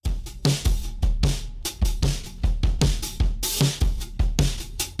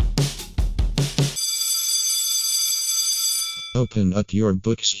open up your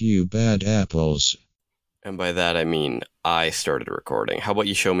books, you bad apples. And by that, I mean I started recording. How about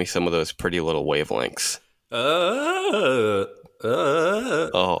you show me some of those pretty little wavelengths? Oh.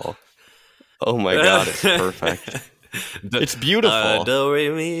 Oh my god, it's perfect. It's beautiful. Do, re,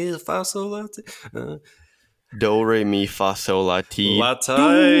 mi, fa, sol, la, ti. Do, re, mi, fa, sol, la, ti. La,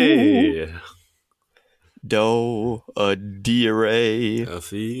 ti. Do, a di-re. A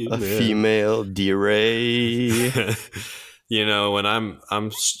female. A female di-re. You know, when I'm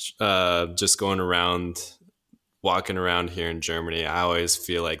just going around, walking around here in Germany, I always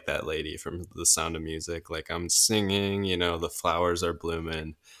feel like that lady from The Sound of Music. Like I'm singing, you know, the flowers are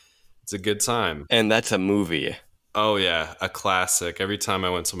blooming. It's a good time. And that's a movie. Oh yeah, a classic. Every time I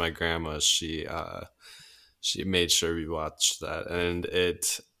went to my grandma's, she made sure we watched that, and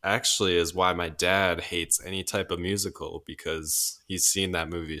it actually is why my dad hates any type of musical, because he's seen that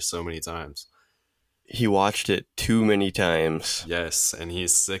movie so many times. He watched it too many times. Yes, and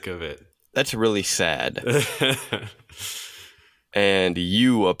he's sick of it. That's really sad. And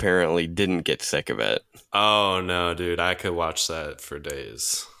you apparently didn't get sick of it. Oh no, dude, I could watch that for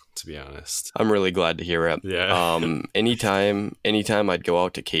days, to be honest. I'm really glad to hear it. Yeah. Anytime I'd go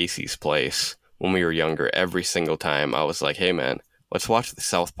out to Casey's place when we were younger, every single time I was like, hey man, let's watch the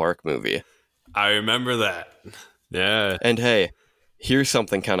South Park movie. I remember that. Yeah. And hey, here's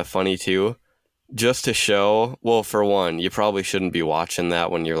something kind of funny too. Just to show, well, for one, you probably shouldn't be watching that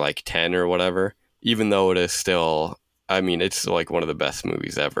when you're like 10 or whatever, even though it is still, I mean, it's like one of the best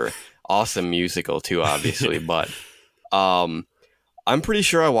movies ever. Awesome musical too, obviously, but I'm pretty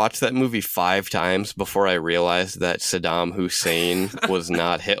sure I watched that movie 5 times before I realized that Saddam Hussein was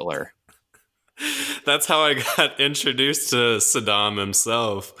not Hitler. That's how I got introduced to Saddam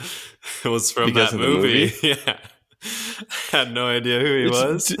himself. It was from Because that of the movie. Yeah. I had no idea who he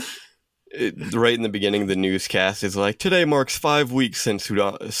was. Right in the beginning of the newscast is like, today marks 5 weeks since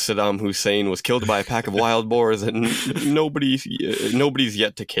Saddam Hussein was killed by a pack of wild boars, and nobody's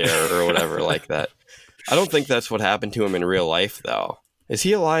yet to care, or whatever like that. I don't think that's what happened to him in real life, though. Is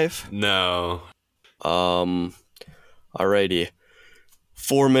he alive? No. Alrighty.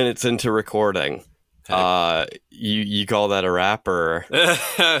 4 minutes into recording. You call that a wrap, or?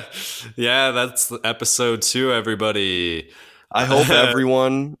 Yeah, that's episode 2, everybody. I hope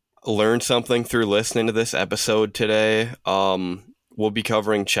everyone learned something through listening to this episode today. We'll be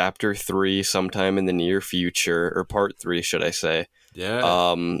covering chapter 3 sometime in the near future, or part 3, should I say.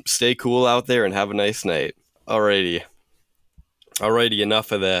 Yeah. Stay cool out there and have a nice night. Alrighty,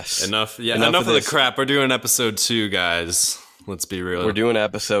 enough of this. Enough of the crap. We're doing episode 2, guys. Let's be real. We're doing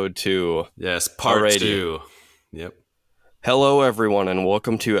episode 2. Yes, part Alrighty. 2. Yep. Hello, everyone, and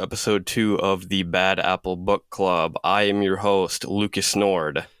welcome to episode 2 of the Bad Apple Book Club. I am your host, Lucas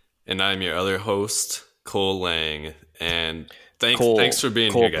Nord. And I'm your other host, Cole Lang. And thanks for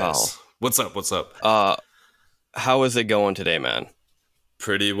being here, guys. Pal. What's up? How is it going today, man?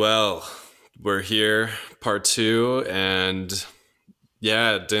 Pretty well. We're here, part 2, and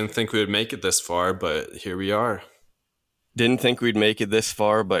yeah, didn't think we would make it this far, but here we are. Didn't think we'd make it this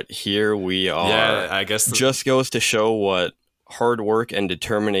far, but here we are. Yeah, I guess just goes to show what hard work and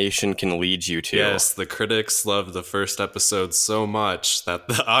determination can lead you to. Yes, the critics loved the first episode so much that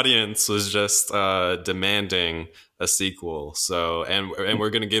the audience was just demanding a sequel. So, and we're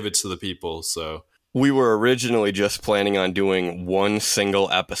gonna give it to the people. So we were originally just planning on doing one single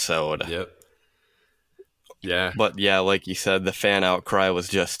episode. Yep. Yeah. But yeah, like you said, the fan outcry was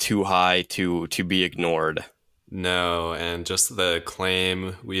just too high to be ignored. No, and just the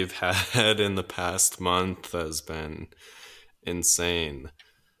acclaim we've had in the past month has been insane.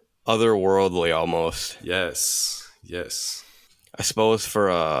 Otherworldly, almost. Yes. I suppose for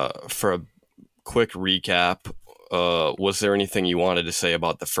a quick recap, was there anything you wanted to say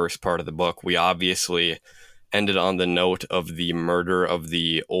about the first part of the book? We obviously ended on the note of the murder of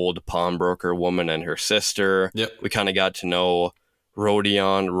the old pawnbroker woman and her sister. Yep. We kind of got to know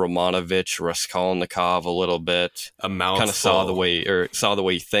Rodion Romanovich Raskolnikov a little bit. A mouthful. Kind of saw the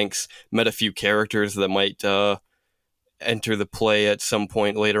way he thinks. Met a few characters that might enter the play at some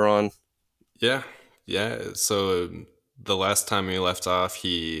point later on. Yeah. So the last time we left off,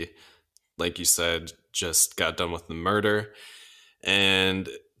 he, like you said, just got done with the murder and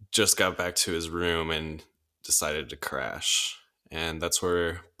just got back to his room and decided to crash. And that's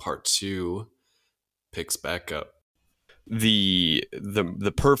where part 2 picks back up. The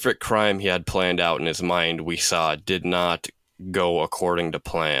perfect crime he had planned out in his mind, we saw, did not go according to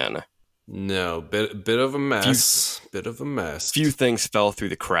plan. No, bit of a mess. Few things fell through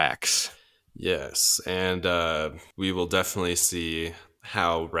the cracks. Yes, and we will definitely see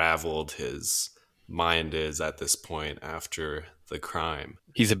how raveled his mind is at this point after the crime.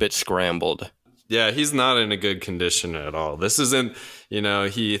 He's a bit scrambled. Yeah, he's not in a good condition at all. This isn't,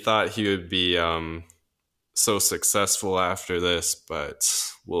 he thought he would be so successful after this, but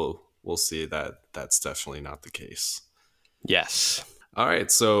we'll see that that's definitely not the case. Yes. All right,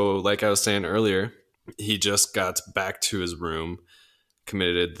 so like I was saying earlier, he just got back to his room,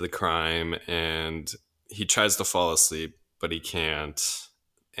 committed the crime, and he tries to fall asleep, but he can't.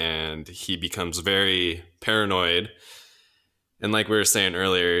 And he becomes very paranoid. And like we were saying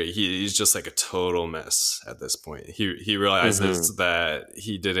earlier, he's just like a total mess at this point. He realizes that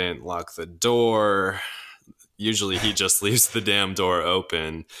he didn't lock the door. Usually he just leaves the damn door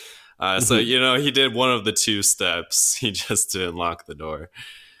open. So, he did one of the two steps. He just didn't lock the door.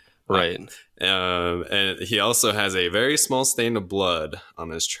 Right. And he also has a very small stain of blood on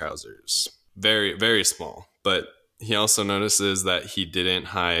his trousers. Very, very small. But he also notices that he didn't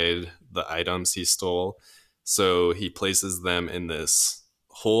hide the items he stole. So he places them in this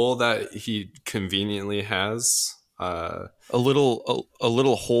hole that he conveniently has. A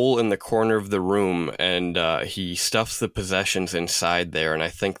little hole in the corner of the room, and he stuffs the possessions inside there. And I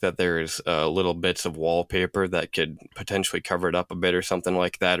think that there's little bits of wallpaper that could potentially cover it up a bit or something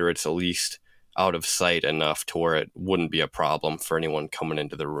like that, or it's at least out of sight enough to where it wouldn't be a problem for anyone coming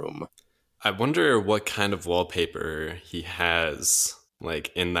into the room. I wonder what kind of wallpaper he has,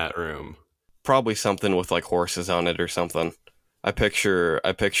 like, in that room. Probably something with like horses on it or something. I picture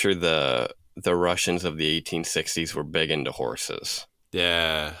the Russians of the 1860s were big into horses.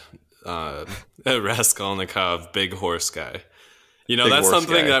 Yeah. Raskolnikov, big horse guy. Big that's horse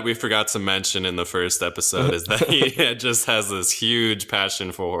something guy. that we forgot to mention in the first episode is that he just has this huge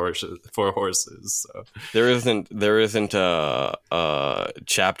passion for horses. So. There isn't a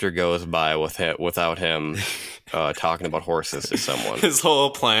chapter goes by without him talking about horses to someone. His whole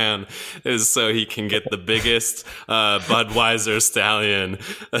plan is so he can get the biggest Budweiser stallion.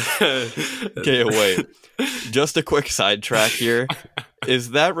 Okay, wait. Just a quick sidetrack here.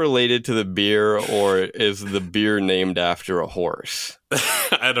 Is that related to the beer, or is the beer named after a horse?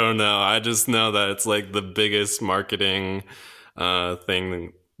 I don't know. I just know that it's like the biggest marketing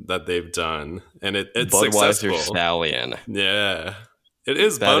thing that they've done, and it's Budweiser successful. Stallion. Yeah, it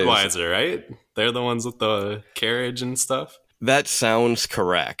is Budweiser, right? They're the ones with the carriage and stuff. That sounds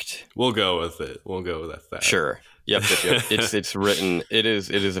correct. We'll go with it. We'll go with that. Sure. Yep. It's written. It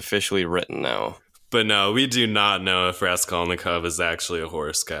is officially written now. But no, we do not know if Raskolnikov is actually a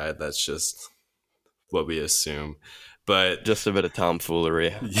horse guy. That's just what we assume. But just a bit of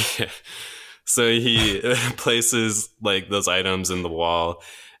tomfoolery. Yeah. So he places like those items in the wall,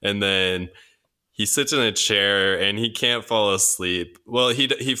 and then he sits in a chair and he can't fall asleep. Well,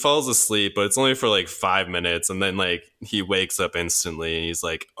 he falls asleep, but it's only for like 5 minutes, and then like he wakes up instantly and he's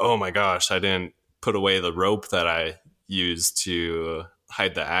like, "Oh my gosh, I didn't put away the rope that I used to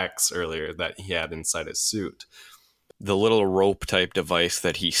hide the axe earlier that he had inside his suit." The little rope type device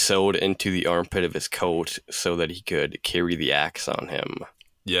that he sewed into the armpit of his coat so that he could carry the axe on him.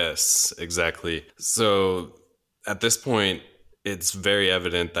 Yes, exactly. So at this point, it's very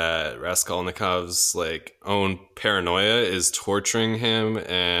evident that Raskolnikov's like own paranoia is torturing him,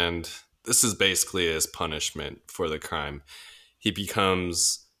 and this is basically his punishment for the crime. He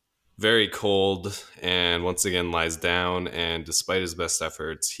becomes very cold and once again lies down, and despite his best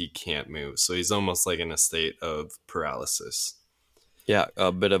efforts, he can't move. So he's almost like in a state of paralysis. Yeah,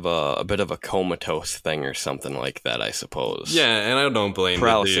 a bit of a comatose thing or something like that, I suppose. Yeah, and I don't blame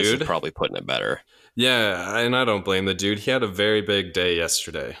paralysis the dude. Is probably putting it better. Yeah, and I don't blame the dude. He had a very big day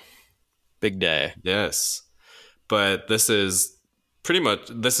yesterday. Big day. Yes. But this is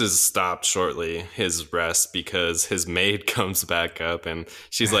stopped shortly, his rest, because his maid comes back up and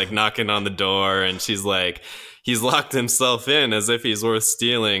she's like knocking on the door, and she's like, he's locked himself in as if he's worth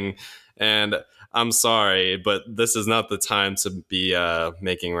stealing. And I'm sorry, but this is not the time to be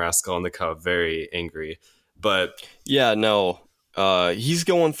making Raskolnikov very angry. But yeah, no, he's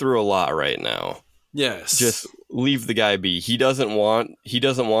going through a lot right now. Yes, just leave the guy be. He doesn't want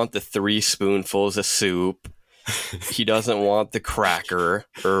the 3 spoonfuls of soup. He doesn't want the cracker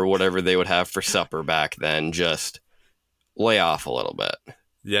or whatever they would have for supper back then. Just lay off a little bit.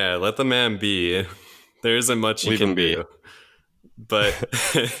 Yeah, let the man be. There isn't much you can do. But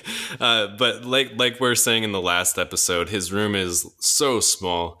but like we were saying in the last episode, his room is so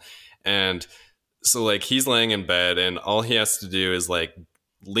small, and so like he's laying in bed, and all he has to do is like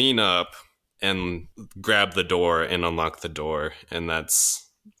lean up and grab the door and unlock the door, and that's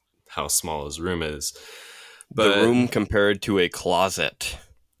how small his room is. But the room compared to a closet,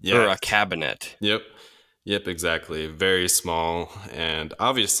 or a cabinet. Yep, exactly. Very small, and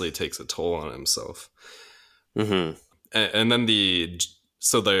obviously takes a toll on himself. Mm-hmm. And then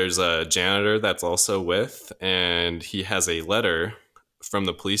so there's a janitor that's also with, and he has a letter from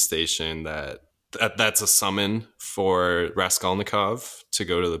the police station that's a summon for Raskolnikov to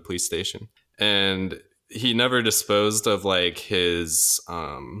go to the police station. And he never disposed of like his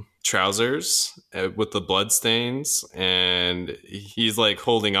trousers with the blood stains, and he's like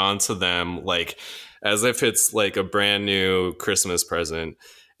holding on to them like as if it's like a brand new Christmas present,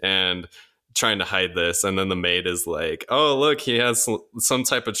 and trying to hide this. And then the maid is like, oh look, he has some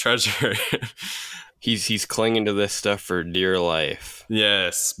type of treasure. He's clinging to this stuff for dear life.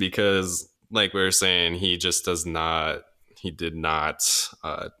 Yes, because like we were saying, he did not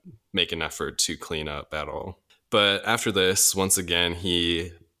make an effort to clean up at all. But after this, once again,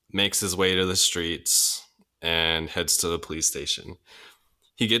 he makes his way to the streets and heads to the police station.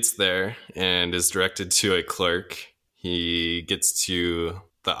 He gets there and is directed to a clerk. He gets to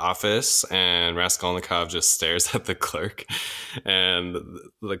the office, and Raskolnikov just stares at the clerk, and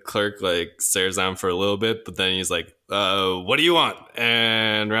the clerk like stares at him for a little bit, but then he's like, what do you want?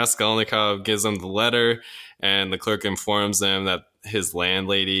 And Raskolnikov gives him the letter, and the clerk informs him that his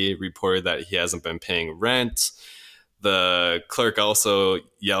landlady reported that he hasn't been paying rent. The clerk also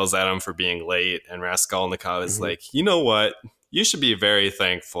yells at him for being late, and Raskolnikov is like, you know what? You should be very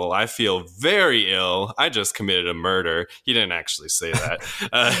thankful. I feel very ill. I just committed a murder. He didn't actually say that.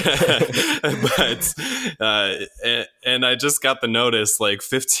 And I just got the notice like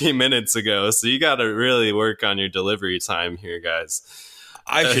 15 minutes ago. So you got to really work on your delivery time here, guys.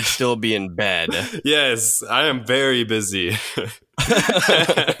 I should still be in bed. Yes, I am very busy.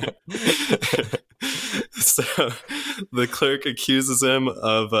 So the clerk accuses him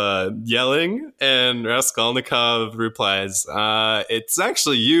of yelling, and Raskolnikov replies, it's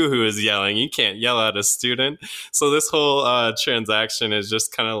actually you who is yelling. You can't yell at a student. So this whole transaction is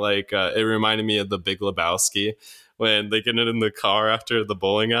just kind of like, it reminded me of The Big Lebowski, when they get in the car after the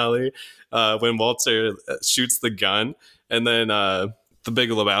bowling alley, when Walter shoots the gun, and then the Big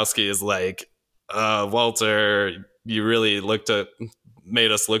Lebowski is like, Walter, you really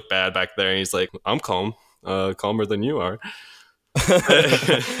made us look bad back there. And he's like, I'm calm. Calmer than you are.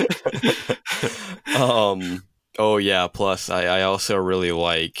 Oh yeah, plus I also really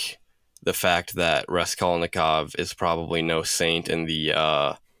like the fact that Raskolnikov is probably no saint in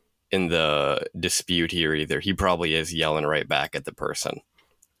the dispute here either. He probably is yelling right back at the person.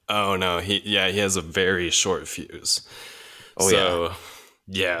 Oh no, he has a very short fuse. Oh so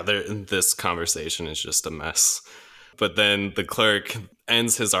this conversation is just a mess. But then the clerk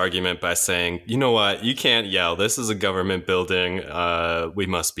ends his argument by saying, you know what? You can't yell. This is a government building. We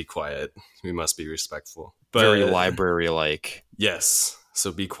must be quiet. We must be respectful. But, very library-like. Yes.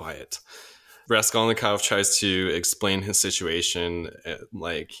 So be quiet. Raskolnikov tries to explain his situation.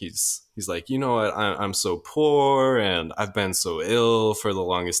 Like he's like, you know what? I'm so poor, and I've been so ill for the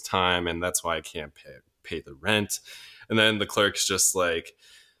longest time, and that's why I can't pay the rent. And then the clerk's just like,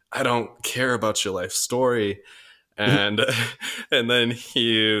 I don't care about your life story. And then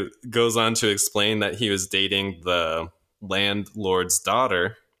he goes on to explain that he was dating the landlord's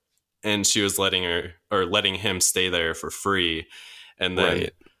daughter, and she was letting him stay there for free. And then,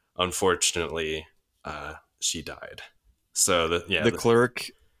 unfortunately, she died. So the clerk,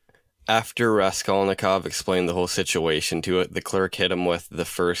 after Raskolnikov explained the whole situation to it, the clerk hit him with the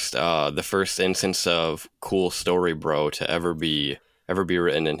first instance of cool story, bro, to ever be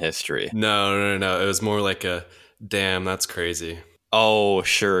written in history. No. It was more like a, damn, that's crazy. Oh,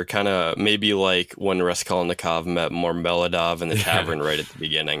 sure. Kind of maybe like when Raskolnikov met Marmeladov in the tavern right at the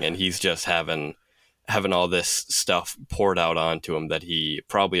beginning, and he's just having all this stuff poured out onto him that he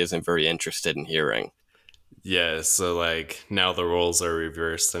probably isn't very interested in hearing. Yeah, so like now the roles are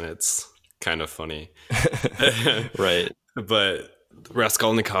reversed, and it's kind of funny. Right. But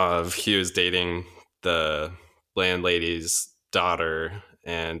Raskolnikov, he was dating the landlady's daughter,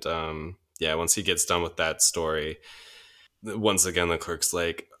 and once he gets done with that story, once again the clerk's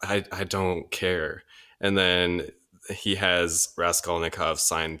like, I don't care. And then he has Raskolnikov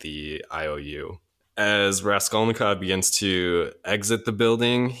sign the IOU. As Raskolnikov begins to exit the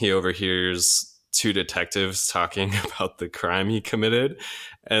building, he overhears two detectives talking about the crime he committed.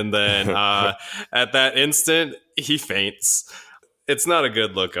 And then at that instant, he faints. It's not a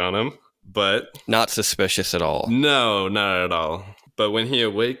good look on him, but... Not suspicious at all. No, not at all. But when he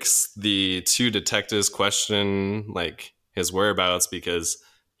awakes, the two detectives question like his whereabouts because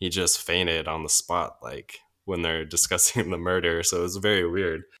he just fainted on the spot, like when they're discussing the murder. So it's very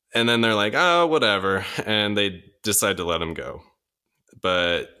weird. And then they're like, oh, whatever. And they decide to let him go.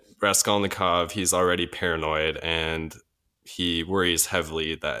 But Raskolnikov, he's already paranoid, and he worries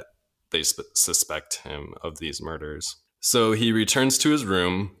heavily that they suspect him of these murders. So he returns to his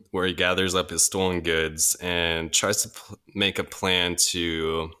room where he gathers up his stolen goods and tries to make a plan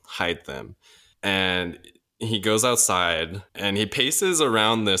to hide them. And he goes outside and he paces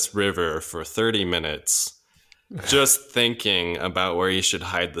around this river for 30 minutes just thinking about where he should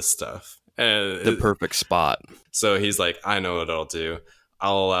hide the stuff. And The perfect spot. so he's like, I know what I'll do.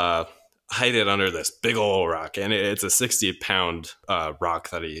 I'll hide it under this big old rock. And it's a 60-pound rock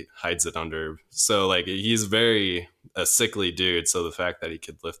that he hides it under. So like he's very a sickly dude. So the fact that he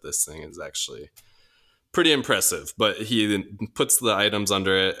could lift this thing is actually pretty impressive. But he then puts the items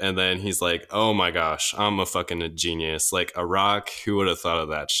under it. And then he's like, oh my gosh, I'm a fucking genius. Like a rock. Who would have thought of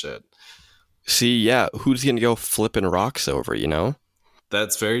that shit? See, yeah, who's going to go flipping rocks over, you know?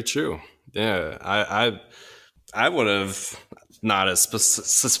 That's very true. Yeah, I would have not as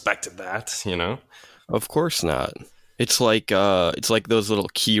suspected that, you know. Of course not. It's like those little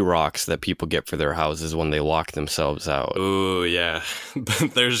key rocks that people get for their houses when they lock themselves out. Ooh, yeah.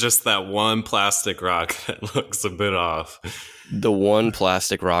 But there's just that one plastic rock that looks a bit off. The one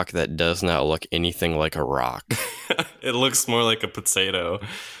plastic rock that does not look anything like a rock. It looks more like a potato.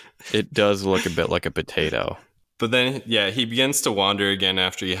 It does look a bit like a potato. But then, yeah, he begins to wander again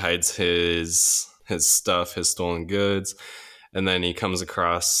after he hides his stuff, his stolen goods. And then he comes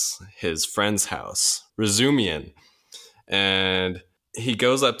across his friend's house, Razumihin. And he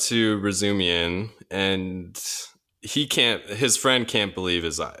goes up to Razumihin and his friend can't believe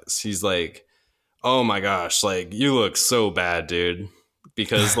his eyes. He's like, oh my gosh, like, you look so bad, dude.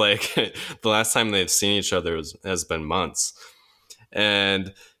 Because, like, the last time they've seen each other has been months.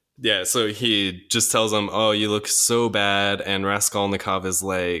 And yeah, so he just tells him, oh, you look so bad. And Raskolnikov is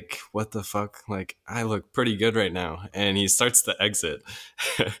like, what the fuck? Like, I look pretty good right now. And he starts to exit.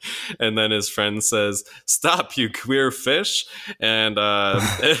 And then his friend says, stop, you queer fish. And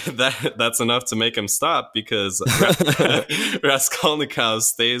that's enough to make him stop because Raskolnikov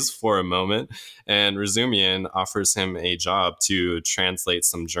stays for a moment. And Razumihin offers him a job to translate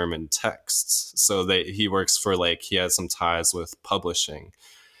some German texts. So he works for, like, he has some ties with publishing.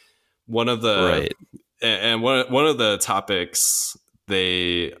 One of the one of the topics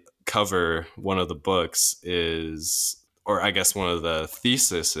they cover, one of the books is, or I guess one of the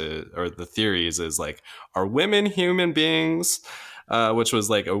theses or the theories is like, are women human beings? Which was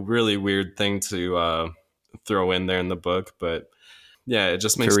like a really weird thing to throw in there in the book, but yeah, it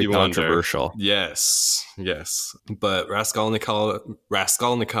just makes Very me wonder. controversial. Yes. But Raskolnikov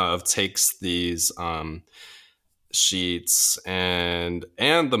takes these sheets and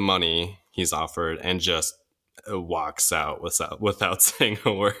the money he's offered and just walks out without saying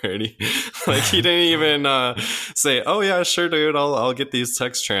a word. He didn't even say, oh yeah, sure dude, I'll get these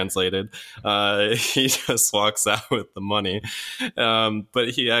texts translated. He just walks out with the money.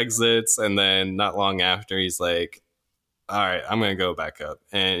 But he exits, and then not long after he's like, all right, I'm going to go back up.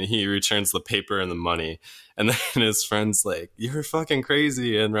 And he returns the paper and the money. And then his friend's like, you're fucking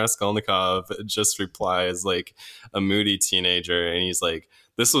crazy. And Raskolnikov just replies like a moody teenager. And he's like,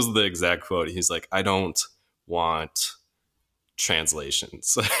 this was the exact quote. He's like, I don't want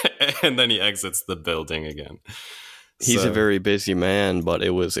translations. And then he exits the building again. He's a very busy man, but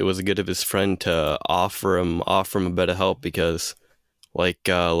it was good of his friend to offer him a bit of help because, like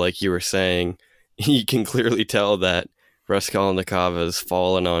you were saying, he can clearly tell that Raskolnikov has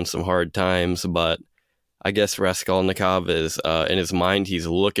fallen on some hard times, but I guess Raskolnikov is, in his mind, he's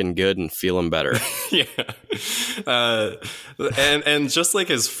looking good and feeling better. Yeah. And just like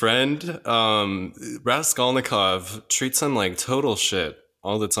his friend, Raskolnikov treats him like total shit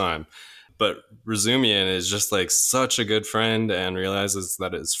all the time. But Razumihin is just like such a good friend and realizes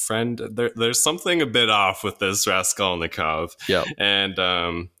that his friend, there's something a bit off with this Raskolnikov. Yeah.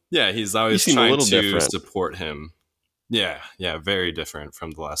 And yeah, he's always trying to support him. Yeah, very different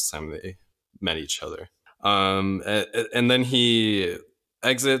from the last time they met each other. And then he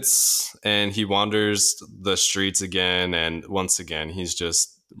exits and he wanders the streets again, and once again he's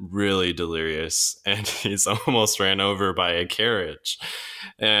just really delirious, and he's almost ran over by a carriage,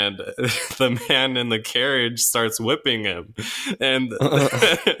 and the man in the carriage starts whipping him, and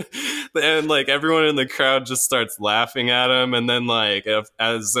and like everyone in the crowd just starts laughing at him, and then like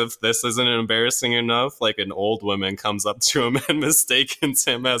as if this isn't embarrassing enough, like an old woman comes up to him and mistakes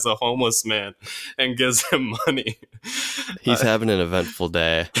him as a homeless man and gives him money. He's having an eventful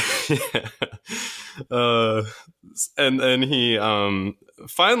day. Yeah. And he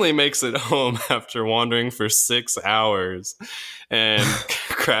finally makes it home after wandering for 6 hours and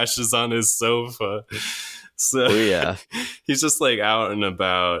crashes on his sofa. So yeah, he's just like out and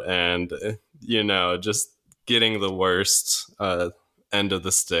about and, just getting the worst end of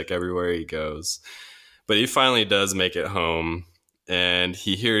the stick everywhere he goes. But he finally does make it home, and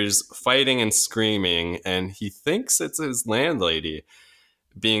he hears fighting and screaming, and he thinks it's his landlady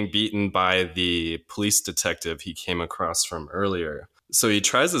being beaten by the police detective he came across from earlier. So he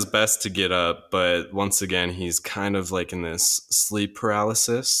tries his best to get up, but once again, he's kind of like in this sleep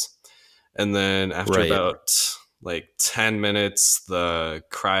paralysis. And then after about like 10 minutes, the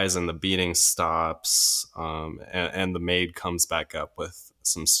cries and the beating stops, and the maid comes back up with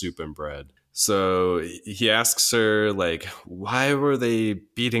some soup and bread. So he asks her, like, why were they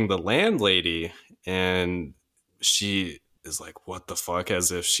beating the landlady? And she is like, what the fuck,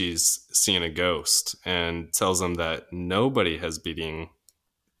 as if she's seen a ghost, and tells him that nobody has beating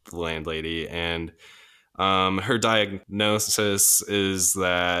the landlady. And her diagnosis is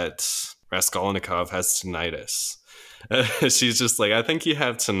that Raskolnikov has tinnitus. She's just like, I think you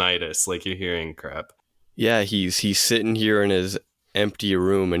have tinnitus, like you're hearing crap. Yeah, he's sitting here in his empty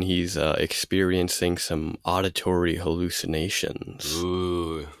room, and he's experiencing some auditory hallucinations.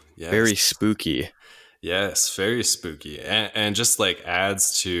 Ooh, yes. Very spooky. Yes, very spooky. And just like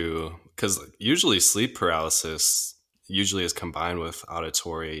adds to, because usually sleep paralysis usually is combined with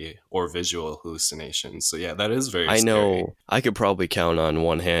auditory or visual hallucinations. So yeah, that is very scary. I know I could probably count on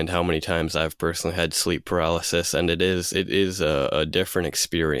one hand how many times I've personally had sleep paralysis, and it is a different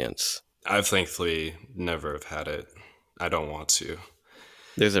experience. I've thankfully never have had it. I don't want to.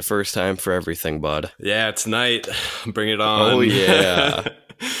 There's a first time for everything, bud. Yeah, tonight, bring it on. Oh yeah.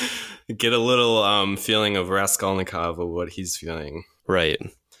 Get a little feeling of Raskolnikov, of what he's feeling. Right.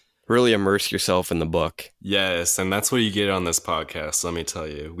 Really immerse yourself in the book. Yes, and that's what you get on this podcast, let me tell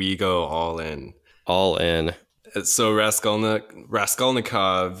you. We go all in. All in. So Raskolnikov,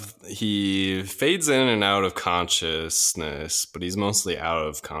 he fades in and out of consciousness, but he's mostly out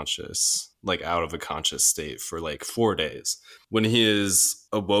of a conscious state for like 4 days. When he is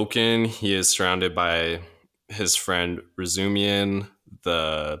awoken, he is surrounded by his friend Razumihin,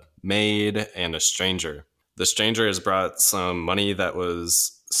 the maid, and a stranger. The stranger has brought some money that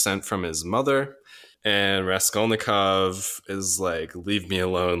was sent from his mother, and Raskolnikov is like, leave me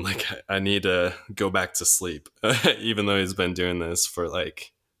alone, like I need to go back to sleep, even though he's been doing this for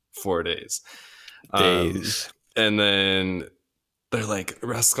like 4 days. And then they're like,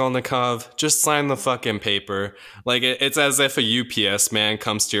 Raskolnikov, just sign the fucking paper. Like it's as if a UPS man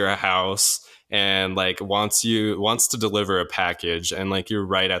comes to your house and like wants to deliver a package, and like you're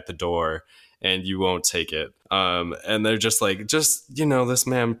right at the door and you won't take it. And they're just like, this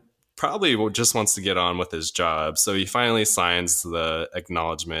man probably just wants to get on with his job. So he finally signs the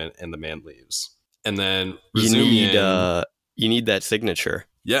acknowledgement, and the man leaves. And then you need that signature.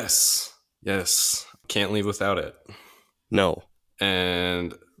 Yes. Can't leave without it. No.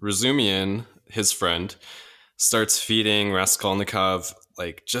 And Razumihin, his friend, starts feeding Raskolnikov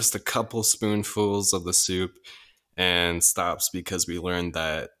like just a couple spoonfuls of the soup, and stops because we learned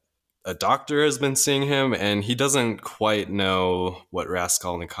that a doctor has been seeing him, and he doesn't quite know what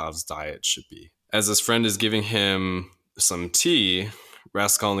Raskolnikov's diet should be. As his friend is giving him some tea,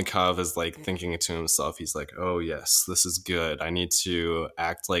 Raskolnikov is like thinking to himself, he's like, oh yes, this is good. I need to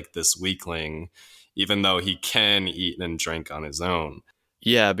act like this weakling, even though he can eat and drink on his own.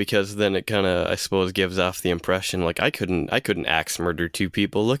 Yeah, because then it kind of, I suppose, gives off the impression like I couldn't axe murder 2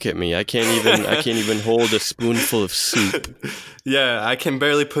 people. Look at me. I can't even hold a spoonful of soup. Yeah, I can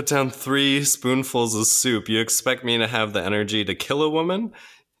barely put down 3 spoonfuls of soup. You expect me to have the energy to kill a woman?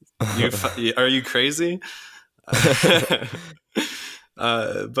 Are you crazy?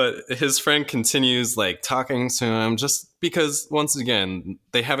 But his friend continues like talking to him, just because once again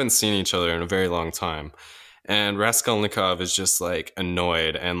they haven't seen each other in a very long time. And Raskolnikov is just like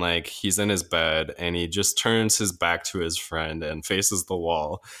annoyed, and like he's in his bed and he just turns his back to his friend and faces the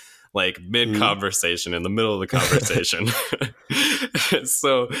wall, like mid conversation, in the middle of the conversation.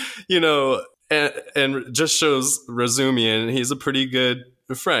 So, and just shows Razumihin, he's a pretty good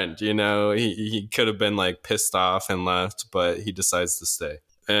friend. He could have been like pissed off and left, but he decides to stay.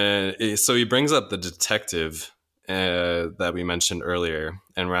 And so he brings up the detective that we mentioned earlier,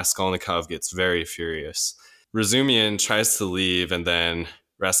 and Raskolnikov gets very furious. Razumihin tries to leave, and then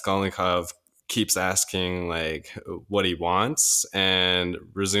Raskolnikov keeps asking like what he wants, and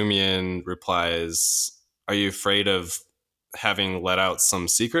Razumihin replies, are you afraid of having let out some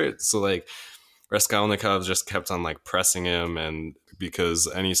secret? So like Raskolnikov just kept on like pressing him, and because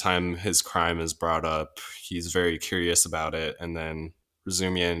anytime his crime is brought up, he's very curious about it, and then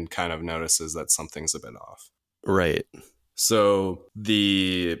Razumihin kind of notices that something's a bit off. Right. So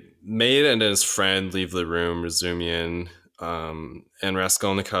the maid and his friend leave the room, Razumihin, and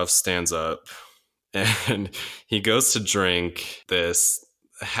Raskolnikov stands up, and he goes to drink this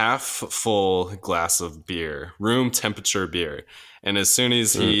half full glass of beer, room temperature beer. And as soon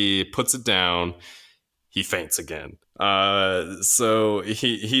as he puts it down, he faints again. So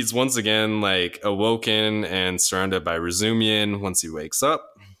he's once again like awoken and surrounded by Razumihin once he wakes up,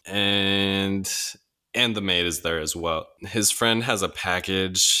 and the maid is there as well. His friend has a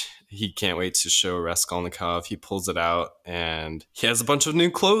package. He can't wait to show Raskolnikov. He pulls it out, and he has a bunch of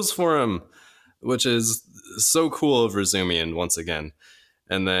new clothes for him, which is so cool of Razumihin once again.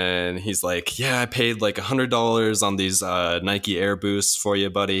 And then he's like, yeah, I paid like $100 on these Nike Air Boosts for you,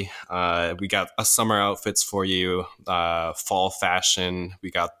 buddy. We got a summer outfits for you, fall fashion.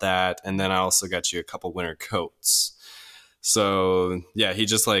 We got that. And then I also got you a couple winter coats. So, yeah, he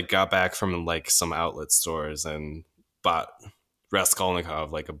just like got back from like some outlet stores and bought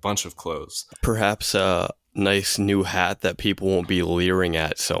Raskolnikov like a bunch of clothes. Perhaps a nice new hat that people won't be leering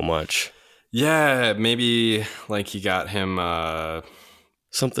at so much. Yeah, maybe like he got him...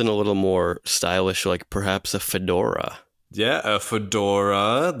 something a little more stylish, like perhaps a fedora. Yeah, a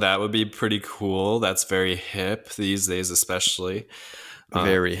fedora. That would be pretty cool. That's very hip these days, especially.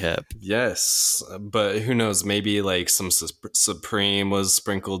 Very hip. Yes, but who knows? Maybe like some Supreme was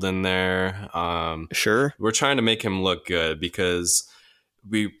sprinkled in there. Sure. We're trying to make him look good because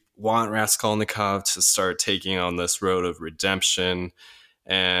we want Raskolnikov to start taking on this road of redemption.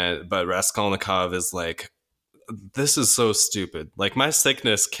 But Raskolnikov is like, this is so stupid. Like, my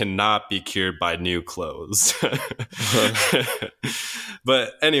sickness cannot be cured by new clothes.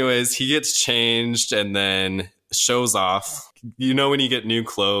 But anyways, he gets changed and then shows off. You know when you get new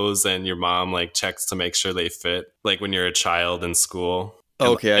clothes and your mom like checks to make sure they fit, like when you're a child in school.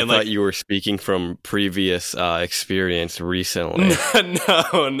 Okay, I thought you were speaking from previous experience recently. No. I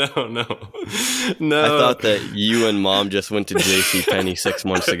thought that you and mom just went to JCPenney 6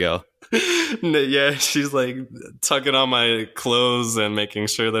 months ago. Yeah, she's like tugging on my clothes and making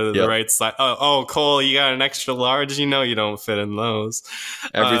sure they're the right size. Oh, Cole, you got an extra large? You know you don't fit in those.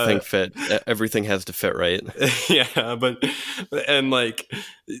 Everything fit. Everything has to fit right. Yeah, and like,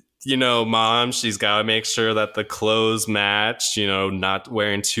 you know, mom, she's got to make sure that the clothes match, you know, not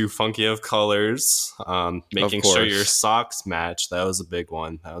wearing too funky of colors, making sure your socks match. That was a big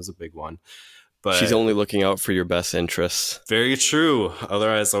one. But she's only looking out for your best interests. Very true.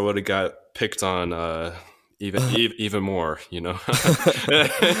 Otherwise, I would have got picked on even more, you know.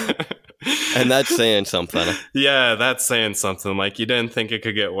 And that's saying something. Yeah, that's saying something. Like, you didn't think it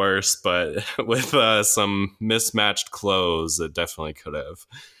could get worse, but with some mismatched clothes, it definitely could have.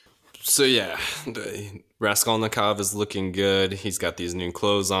 So yeah, Raskolnikov is looking good. He's got these new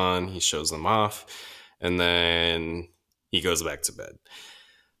clothes on. He shows them off, and then he goes back to bed.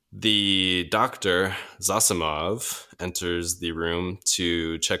 The doctor, Zossimov, enters the room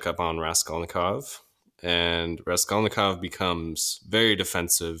to check up on Raskolnikov, and Raskolnikov becomes very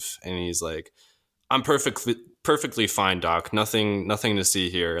defensive, and he's like, I'm perfectly fine, doc. Nothing to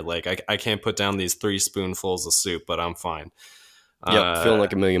see here. Like, I can't put down these 3 spoonfuls of soup, but I'm fine. Yep, feeling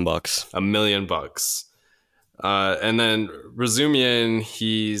like $1 million. $1 million. And then Razumihin,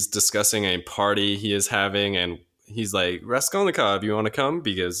 he's discussing a party he is having, and he's like, Raskolnikov, you want to come?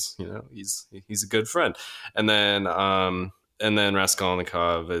 Because, you know, he's a good friend. And then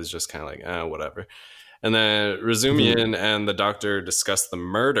Raskolnikov is just kind of like, whatever. And then Razumihin and the doctor discuss the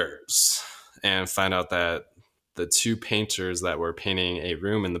murders and find out that the 2 painters that were painting a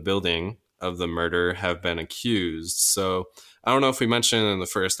room in the building of the murder have been accused. So I don't know if we mentioned in the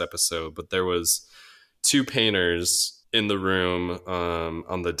first episode, but there was 2 painters in the room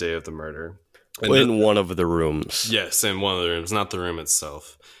on the day of the murder. In one of the rooms. Yes, in one of the rooms, not the room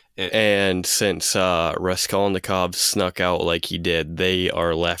itself. And since Raskolnikov snuck out like he did, they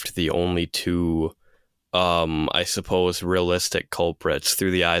are left the only 2, I suppose, realistic culprits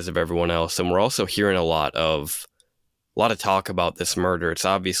through the eyes of everyone else. And we're also hearing a lot of talk about this murder. It's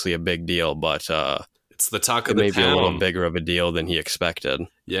obviously a big deal, but it's the talk of the town. Maybe a little bigger of a deal than he expected.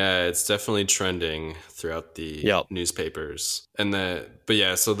 Yeah, it's definitely trending throughout the newspapers. So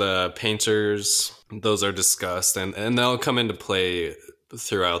the painters, those are discussed, and they'll come into play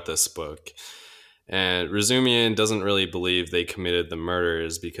throughout this book. And Razumihin doesn't really believe they committed the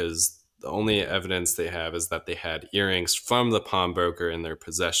murders because the only evidence they have is that they had earrings from the pawnbroker in their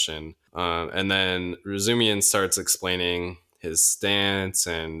possession. And then Razumihin starts explaining his stance,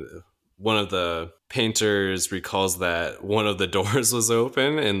 and one of the painters recalls that one of the doors was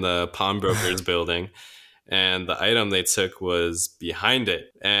open in the pawnbroker's building. and the item they took was behind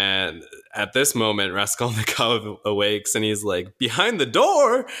it. And at this moment, Raskolnikov awakes and he's like, behind the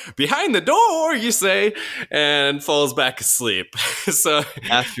door, you say, and falls back asleep. So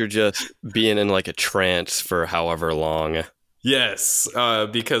After just being in like a trance for however long. yes,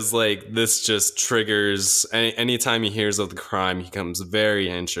 because like this just triggers anytime he hears of the crime, he becomes very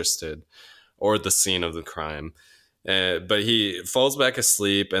interested, or the scene of the crime. But he falls back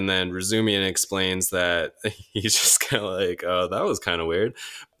asleep, and then Razumihin explains that he's just kind of like, oh, that was kind of weird.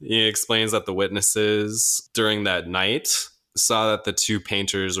 He explains that the witnesses during that night saw that the two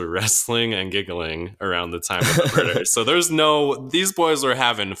painters were wrestling and giggling around the time of the murder. So these boys were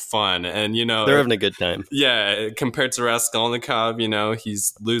having fun, and They're having a good time. yeah, compared to Raskolnikov,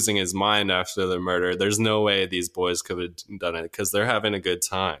 he's losing his mind after the murder. There's no way these boys could have done it because they're having a good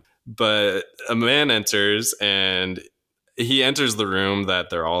time. But a man enters, and he enters the room that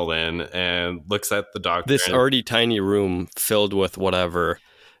they're all in and looks at the doctor. This already tiny room filled with whatever,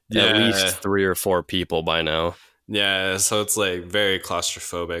 at least 3 or 4 people by now. Yeah, so it's like very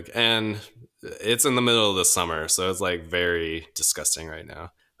claustrophobic, and it's in the middle of the summer, so it's like very disgusting right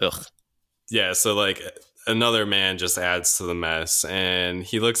now. Ugh. Yeah, so like another man just adds to the mess, and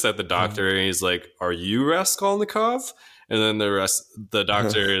he looks at the doctor and he's like, "Are you Raskolnikov?" And then the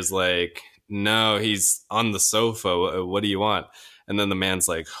doctor is like, "No, he's on the sofa. What do you want?" And then the man's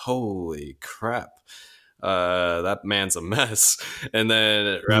like, "Holy crap. That man's a mess." And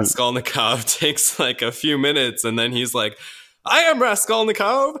then Raskolnikov takes like a few minutes, and then he's like, "I am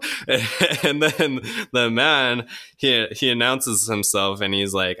Raskolnikov." And then the man, he announces himself, and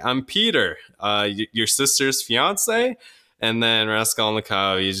he's like, "I'm Pyotr, your sister's fiance." And then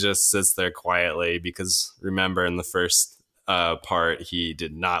Raskolnikov, he just sits there quietly because remember in the first part, he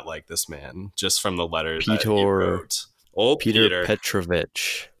did not like this man just from the letter that he wrote. Old Pyotr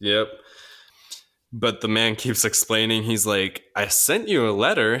Petrovich. Yep. But the man keeps explaining. He's like, "I sent you a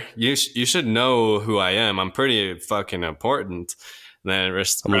letter. You should know who I am. I'm pretty fucking important." And then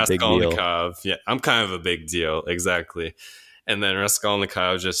Raskolnikov, yeah, I'm kind of a big deal. Exactly. And then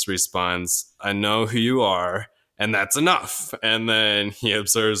Raskolnikov just responds, "I know who you are, and that's enough." And then he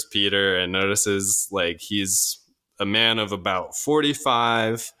observes Pyotr and notices like he's a man of about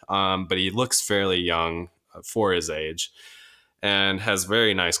 45, but he looks fairly young for his age and has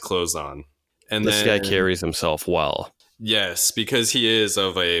very nice clothes on. And this guy carries himself well. Yes, because he is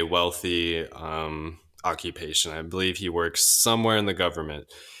of a wealthy occupation. I believe he works somewhere in the government.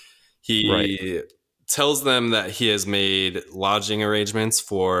 He tells them that he has made lodging arrangements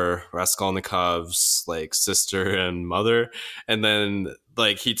for Raskolnikov's like sister and mother, and then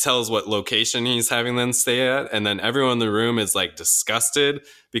like he tells what location he's having them stay at, and then everyone in the room is like disgusted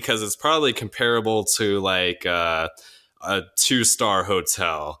because it's probably comparable to like a 2-star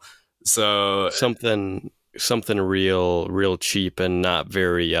hotel. So something real cheap and not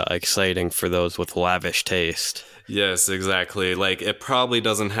very exciting for those with lavish taste. Yes, exactly. Like it probably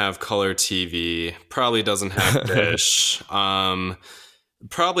doesn't have color TV, probably doesn't have dish,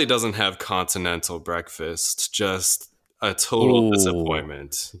 probably doesn't have continental breakfast. Just a total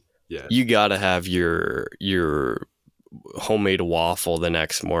disappointment. Yeah, you gotta have your homemade waffle the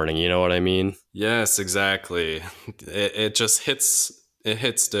next morning. You know what I mean? Yes, exactly. It just hits. It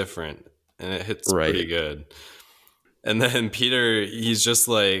hits different, and it hits pretty good. And then Pyotr, he's just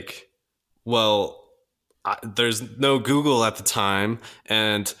like, well, there's no Google at the time,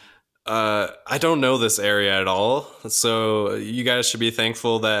 and I don't know this area at all. So you guys should be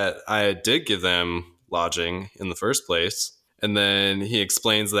thankful that I did give them lodging in the first place. And then he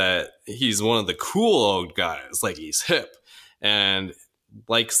explains that he's one of the cool old guys, like he's hip and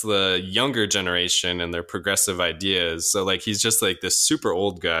likes the younger generation and their progressive ideas. So like he's just like this super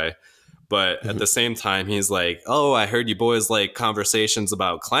old guy. But at the same time, he's like, "Oh, I heard you boys like conversations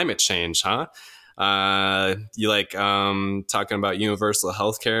about climate change, huh? You like talking about universal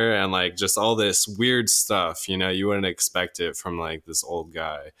healthcare and like just all this weird stuff. You wouldn't expect it from like this old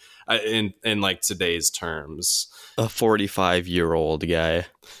guy in like today's terms. A 45-year-old guy.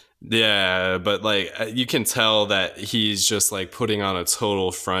 Yeah, but like you can tell that he's just like putting on a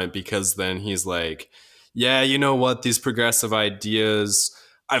total front because then he's like, yeah, you know what? These progressive ideas,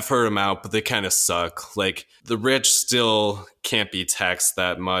 I've heard them out, but they kind of suck. Like the rich still can't be taxed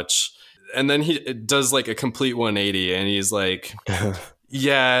that much." And then he does like a complete 180 and he's like,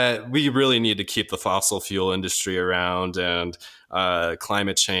 "Yeah, we really need to keep the fossil fuel industry around and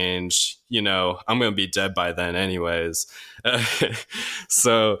climate change. I'm going to be dead by then anyways."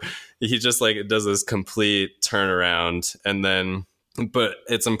 So he just like does this complete turnaround. And then, but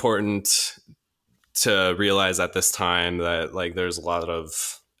it's important to realize at this time that like there's a lot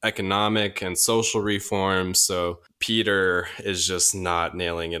of economic and social reforms. So Peter is just not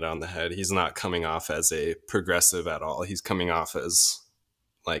nailing it on the head. He's not coming off as a progressive at all. He's coming off as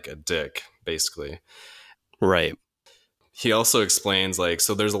like a dick, basically. Right. He also explains, like,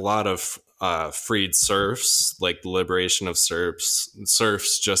 so there's a lot of freed serfs, like the liberation of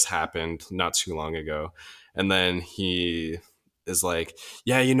serfs just happened not too long ago. And then he is like,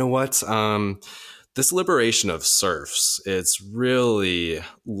 yeah, you know what? This liberation of serfs, it's really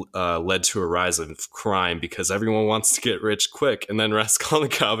led to a rise of crime because everyone wants to get rich quick. And then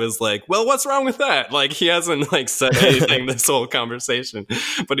Raskolnikov is like, well, what's wrong with that? Like, he hasn't like said anything this whole conversation,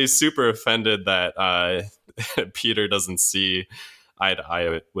 but he's super offended that Peter doesn't see eye to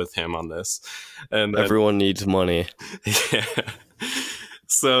eye with him on this. And then, everyone needs money. yeah.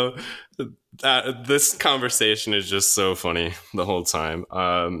 So this conversation is just so funny the whole time.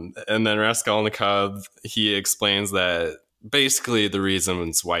 And then Raskolnikov, he explains that basically the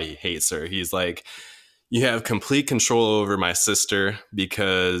reasons why he hates her. He's like, you have complete control over my sister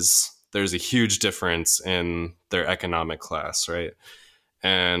because there's a huge difference in their economic class, right?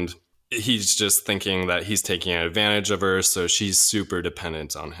 And he's just thinking that he's taking advantage of her, so she's super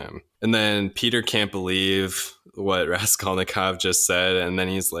dependent on him. And then Peter can't believe what Raskolnikov just said, and then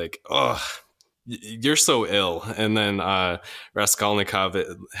he's like, oh, you're so ill. And then Raskolnikov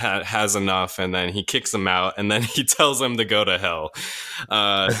has enough, and then he kicks him out, and then he tells him to go to hell.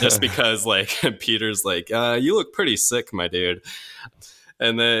 Just because, like, Peter's like, you look pretty sick, my dude.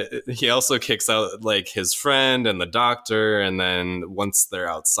 And then he also kicks out like his friend and the doctor. And then once they're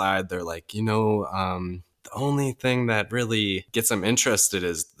outside, they're like, you know, the only thing that really gets him interested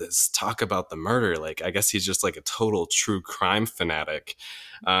is this talk about the murder. Like, I guess he's just like a total true crime fanatic.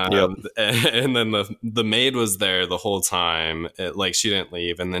 Yep. And then the maid was there the whole time. Like, she didn't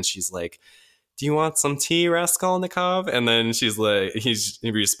leave. And then she's like, do you want some tea, Raskolnikov? And then she's like,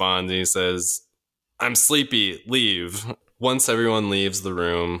 he responds and he says, I'm sleepy, leave. Once everyone leaves the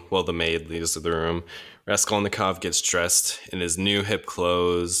room, well, the maid leaves the room, Raskolnikov gets dressed in his new hip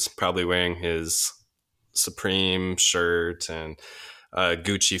clothes, probably wearing his Supreme shirt and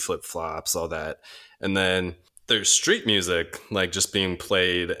Gucci flip-flops, all that. And then there's street music, like, just being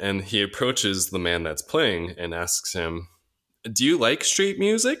played, and he approaches the man that's playing and asks him, do you like street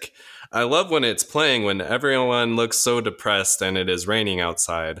music? I love when it's playing when everyone looks so depressed and it is raining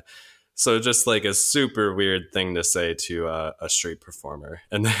outside. So just like a super weird thing to say to a street performer.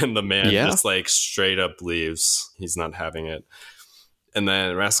 And then the man just like straight up leaves. He's not having it. And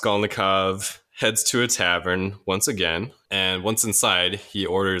then Raskolnikov heads to a tavern once again. And once inside, he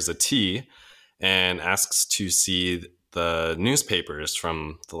orders a tea and asks to see the newspapers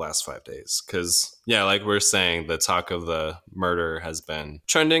from the last 5 days. Because, yeah, like we're saying, the talk of the murder has been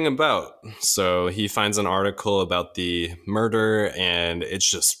trending about. So he finds an article about the murder, and it's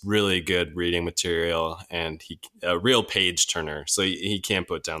just really good reading material, and a real page turner. So he can't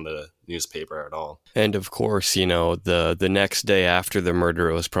put down the newspaper at all. And of course, you know, the next day after the murder,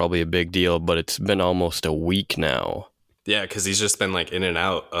 it was probably a big deal, but it's been almost a week now. Yeah, because he's just been like in and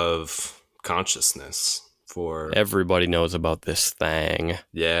out of consciousness. Everybody knows about this thing.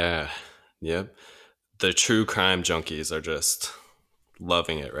 Yeah. Yep. The true crime junkies are just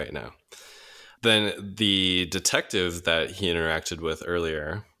loving it right now. Then the detective that he interacted with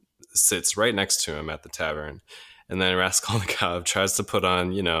earlier sits right next to him at the tavern. And then Raskolnikov tries to put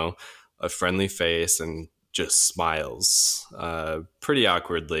on, you know, a friendly face and just smiles pretty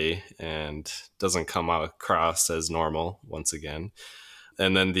awkwardly and doesn't come across as normal once again.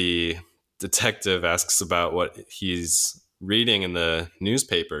 And then the detective asks about what he's reading in the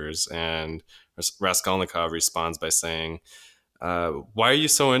newspapers, and Raskolnikov responds by saying, why are you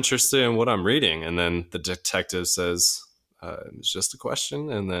so interested in what I'm reading? And then the detective says, it's just a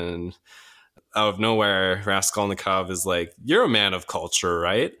question. And then out of nowhere, Raskolnikov is like, you're a man of culture,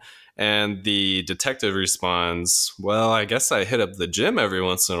 right? And the detective responds, well, I guess I hit up the gym every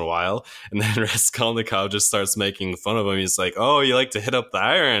once in a while. And then Raskolnikov just starts making fun of him. He's like, oh, you like to hit up the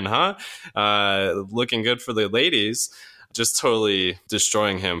iron, huh? Looking good for the ladies. Just totally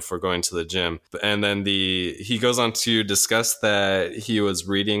destroying him for going to the gym. And then he goes on to discuss that he was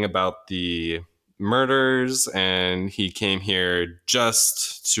reading about the murders, and he came here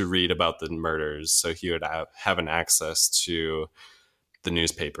just to read about the murders, so he would have an access to the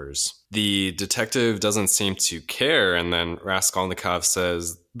newspapers. The detective doesn't seem to care, and then Raskolnikov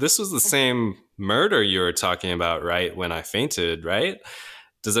says, this was the same murder you were talking about, right, when I fainted, right?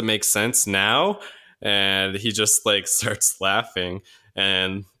 Does it make sense now? And he just like starts laughing,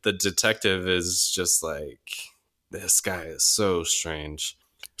 and the detective is just like, this guy is so strange.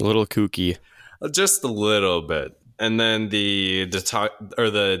 A little kooky. Just a little bit. And then the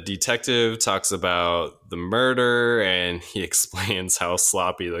detective talks about the murder, and he explains how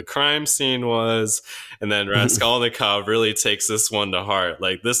sloppy the crime scene was. And then Raskolnikov really takes this one to heart.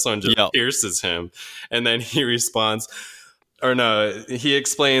 Like, this one just pierces him. And then he responds, or no, he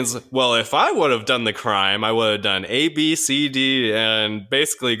explains, well, if I would have done the crime, I would have done A, B, C, D, and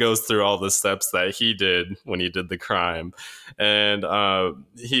basically goes through all the steps that he did when he did the crime. And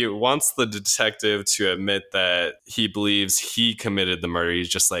he wants the detective to admit that he believes he committed the murder. He's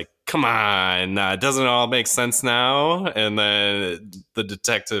just like, come on, doesn't it all make sense now? And then the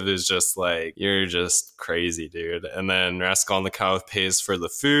detective is just like, you're just crazy, dude. And then Raskolnikov pays for the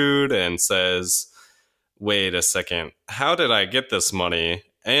food and says, wait a second, how did I get this money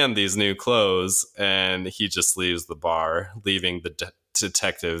and these new clothes? And he just leaves the bar, leaving the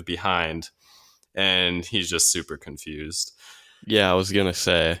detective behind. And he's just super confused. Yeah, I was going to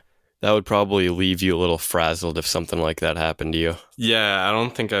say, that would probably leave you a little frazzled if something like that happened to you. Yeah, I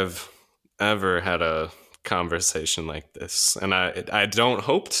don't think I've ever had a conversation like this. And I don't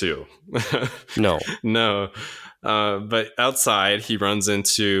hope to. No. No. But outside, he runs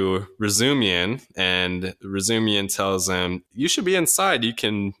into Razumihin, and Razumihin tells him, you should be inside. You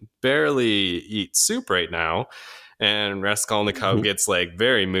can barely eat soup right now. And Raskolnikov gets like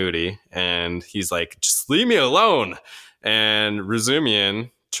very moody, and he's like, just leave me alone. And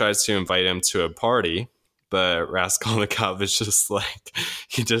Razumihin tries to invite him to a party, but Raskolnikov is just like,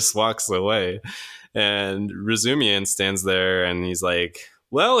 he just walks away. And Razumihin stands there, and he's like,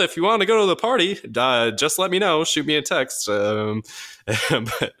 well, if you want to go to the party, just let me know. Shoot me a text. But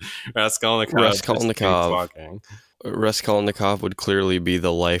Raskolnikov just keeps walking. Raskolnikov would clearly be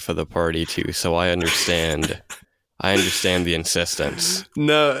the life of the party, too, so I understand. I understand the insistence.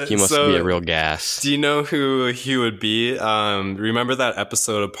 No, he must be a real gas. Do you know who he would be? Remember that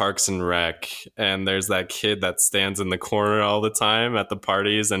episode of Parks and Rec? And there's that kid that stands in the corner all the time at the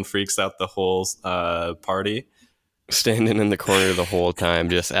parties and freaks out the whole party. Standing in the corner the whole time,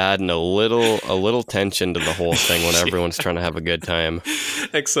 just adding a little tension to the whole thing when everyone's trying to have a good time.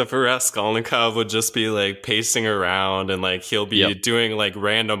 Except for Raskolnikov would just be like pacing around, and like he'll be doing like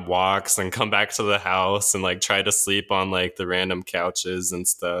random walks and come back to the house and like try to sleep on like the random couches and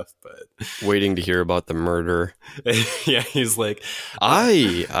stuff. But waiting to hear about the murder. Yeah, he's like,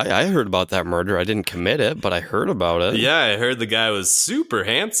 I heard about that murder. I didn't commit it, but I heard about it. Yeah, I heard the guy was super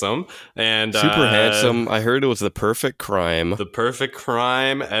handsome and super handsome. I heard it was the perfect crime. The perfect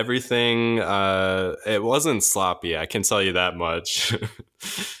crime, everything. It wasn't sloppy, I can tell you that much.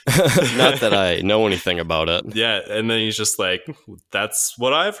 Not that I know anything about it. Yeah, and then he's just like, that's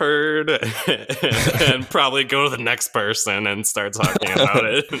what I've heard. And probably go to the next person and start talking about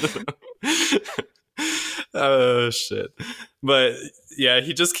it. Oh, shit. But yeah,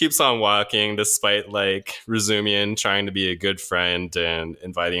 he just keeps on walking despite like Razumihin trying to be a good friend and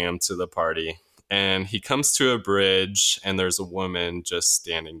inviting him to the party. And he comes to a bridge, and there's a woman just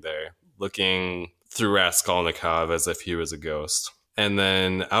standing there, looking through Raskolnikov as if he was a ghost. And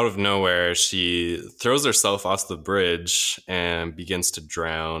then out of nowhere, she throws herself off the bridge and begins to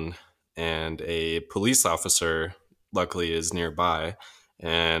drown. And a police officer, luckily, is nearby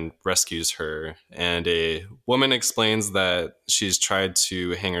and rescues her. And a woman explains that she's tried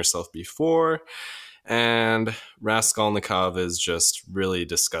to hang herself before. And Raskolnikov is just really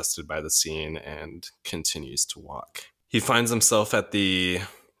disgusted by the scene and continues to walk. He finds himself at the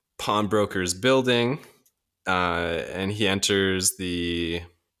pawnbroker's building, and he enters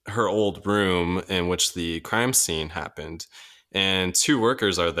her old room in which the crime scene happened. And two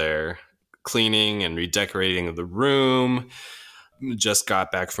workers are there cleaning and redecorating the room. Just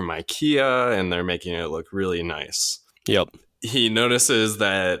got back from IKEA, and they're making it look really nice. Yep. He notices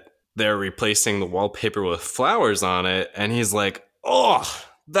that they're replacing the wallpaper with flowers on it, and he's like, oh,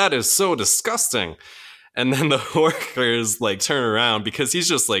 that is so disgusting. And then the workers like turn around because he's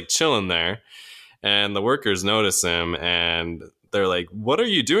just like chilling there, and the workers notice him, and they're like, what are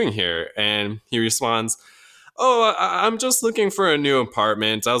you doing here? And he responds, oh, I'm just looking for a new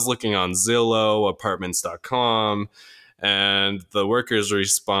apartment. I was looking on Zillow, apartments.com. And the workers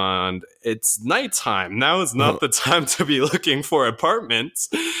respond, it's nighttime. Now is not the time to be looking for apartments.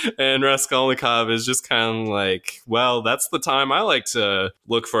 And Raskolnikov is just kind of like, well, that's the time I like to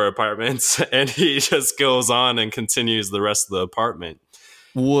look for apartments. And he just goes on and continues the rest of the apartment.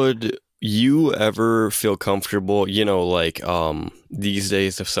 Would you ever feel comfortable, like these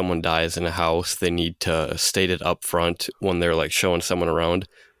days if someone dies in a house, they need to state it up front when they're like showing someone around?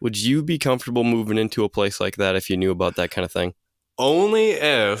 Would you be comfortable moving into a place like that if you knew about that kind of thing? Only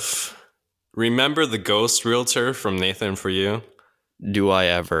if, remember the ghost realtor from Nathan For You? Do I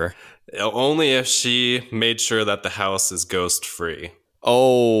ever? Only if she made sure that the house is ghost free.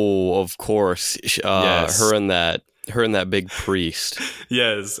 Oh, of course. Yes. Her and that big priest.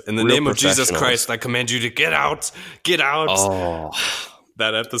 Yes. In the Real name of Jesus professionals. Christ, I command you to get out. Get out. Oh,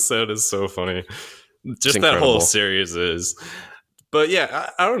 That episode is so funny. it's Just that whole incredible. series is. But yeah,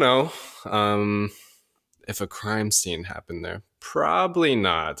 I don't know. If a crime scene happened there, probably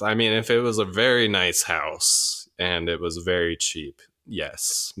not. I mean, if it was a very nice house and it was very cheap,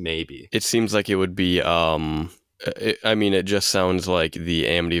 yes, maybe. It seems like it would be. It just sounds like the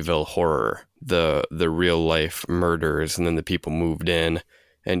Amityville Horror, the real life murders, and then the people moved in,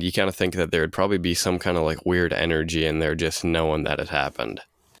 and you kind of think that there would probably be some kind of like weird energy in there, just knowing that it happened.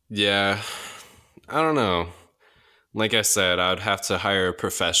 Yeah, I don't know. Like I said, I would have to hire a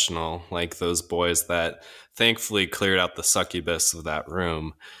professional, like those boys that thankfully cleared out the succubus of that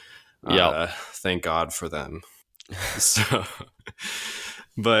room. Yeah. Thank God for them. So,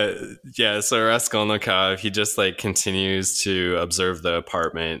 but yeah, so Raskolnikov, he just like continues to observe the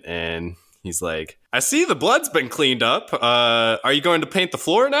apartment, and he's like, I see the blood's been cleaned up. Are you going to paint the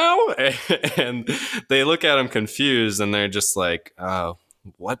floor now? And they look at him confused, and they're just like,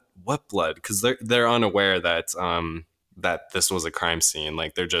 what blood? Because they're unaware that that this was a crime scene.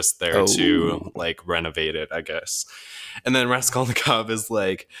 Like they're just there to like renovate it, I guess. And then Raskolnikov is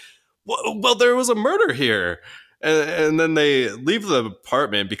like, well, there was a murder here. And then they leave the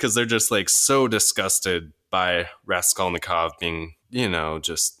apartment because they're just like so disgusted by Raskolnikov being,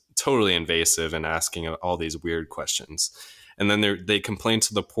 just totally invasive and asking all these weird questions. And then they complain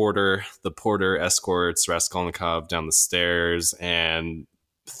to the porter. The porter escorts Raskolnikov down the stairs and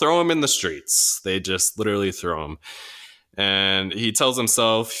throw him in the streets. They just literally throw him. And he tells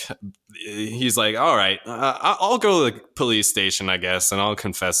himself, he's like, all right, I'll go to the police station, I guess, and I'll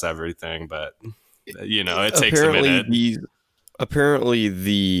confess everything. But, it takes a minute. Apparently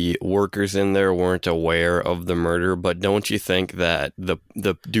the workers in there weren't aware of the murder, but don't you think that the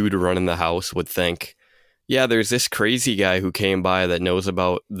dude running the house would think, yeah, there's this crazy guy who came by that knows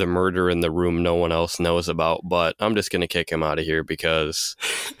about the murder in the room no one else knows about, but I'm just going to kick him out of here because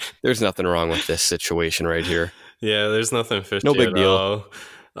there's nothing wrong with this situation right here. Yeah, there's nothing fishy No big at deal.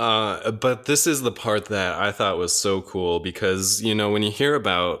 all. But this is the part that I thought was so cool because, when you hear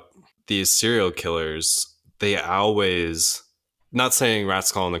about these serial killers, they always, not saying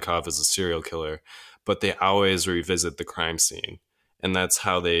Raskolnikov is a serial killer, but they always revisit the crime scene. And that's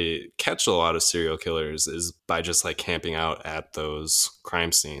how they catch a lot of serial killers, is by just like camping out at those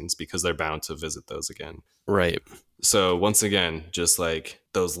crime scenes because they're bound to visit those again. Right. So once again, just like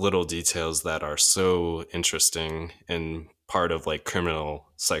those little details that are so interesting and part of like criminal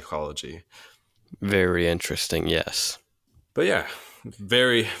psychology. Very interesting, yes. But yeah,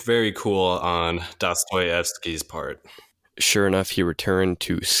 very, very cool on Dostoevsky's part. Sure enough, he returned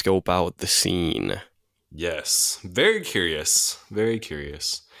to scope out the scene. Yes, very curious, very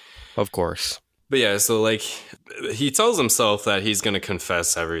curious. Of course. But yeah, so like he tells himself that he's going to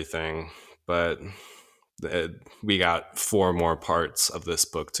confess everything, but we got 4 more parts of this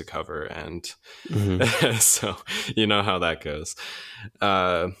book to cover, and so you know how that goes.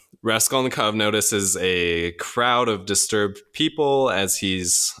 Raskolnikov notices a crowd of disturbed people as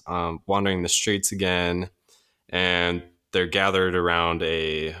he's wandering the streets again, and they're gathered around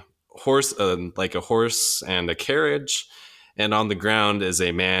a horse, like a horse and a carriage, and on the ground is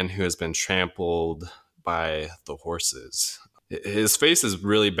a man who has been trampled by the horses. His face is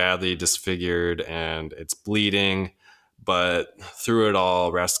really badly disfigured and it's bleeding, but through it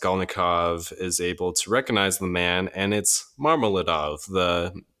all, Raskolnikov is able to recognize the man, and it's Marmeladov,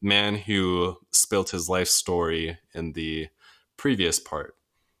 the man who spilt his life story in the previous part.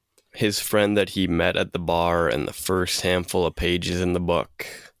 His friend that he met at the bar in the first handful of pages in the book.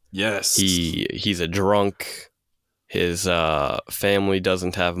 Yes. He's a drunk. His family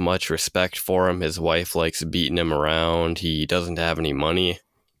doesn't have much respect for him. His wife likes beating him around. He doesn't have any money.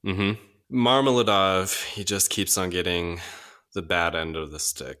 Mm-hmm. Marmeladov, he just keeps on getting the bad end of the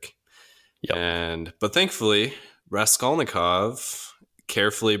stick. Yep. But thankfully, Raskolnikov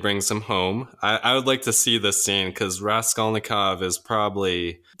carefully brings him home. I would like to see this scene because Raskolnikov is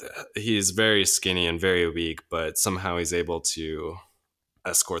he's very skinny and very weak, but somehow he's able to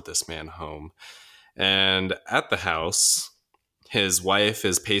escort this man home. And at the house, his wife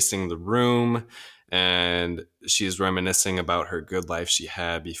is pacing the room and she's reminiscing about her good life she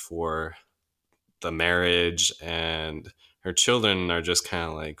had before the marriage, and her children are just kind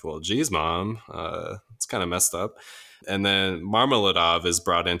of like, well, geez, Mom, it's kind of messed up. And then Marmeladov is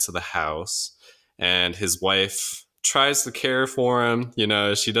brought into the house, and his wife tries to care for him.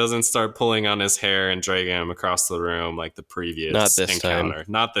 She doesn't start pulling on his hair and dragging him across the room like the previous Not this encounter. time.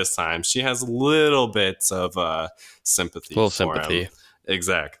 Not this time. She has little bits of sympathy Little for sympathy. him.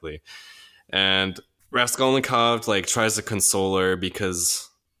 Exactly. And Raskolnikov tries to console her because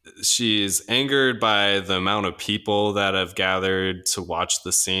she's angered by the amount of people that have gathered to watch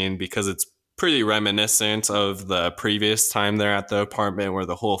the scene, because it's pretty reminiscent of the previous time they're at the apartment where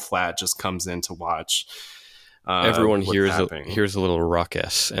the whole flat just comes in to watch. Everyone what's happening. hears a little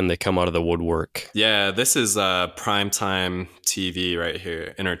ruckus, and they come out of the woodwork. Yeah, this is primetime TV right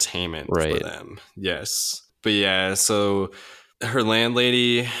here, entertainment for them. Yes. But yeah, so her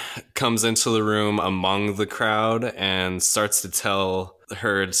landlady comes into the room among the crowd and starts to tell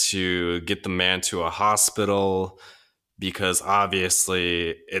her to get the man to a hospital because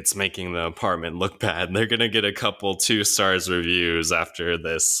obviously it's making the apartment look bad. They're going to get a couple 2 stars reviews after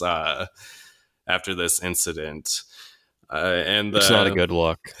this incident. And it's not a good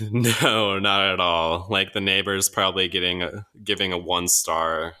look. No, not at all. The neighbor's probably giving a 1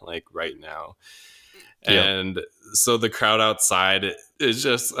 star right now. Yep. And so the crowd outside is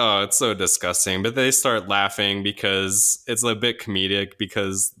just, it's so disgusting. But they start laughing because it's a bit comedic,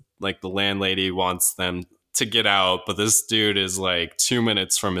 because the landlady wants them to get out, but this dude is 2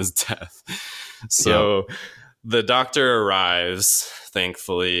 minutes from his death. So the doctor arrives,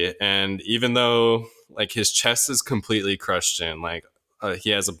 thankfully, and even though his chest is completely crushed in,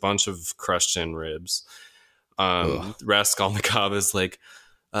 he has a bunch of crushed in ribs, Raskolnikov is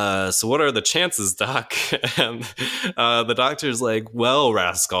so what are the chances, doc? And the doctor's well,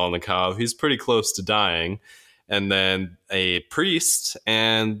 Raskolnikov, he's pretty close to dying. And then a priest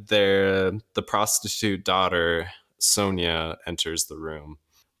and the prostitute daughter, Sonia, enters the room.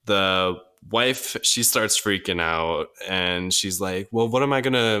 The wife, she starts freaking out, and she's like, well, what am I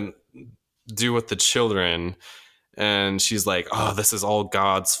going to do with the children? And she's like, oh, this is all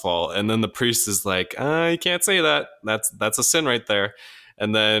God's fault. And then the priest is like, you can't say that. That's a sin right there.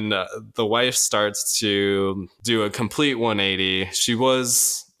 And then the wife starts to do a complete 180. She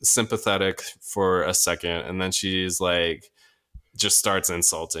was sympathetic for a second, and then she's just starts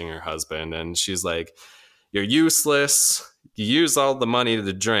insulting her husband. And she's like, you're useless. You use all the money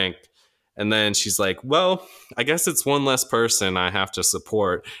to drink. And then she's like, well, I guess it's one less person I have to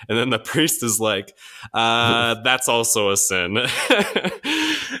support. And then the priest is like, that's also a sin.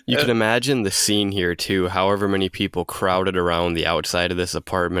 You can imagine the scene here, too. However many people crowded around the outside of this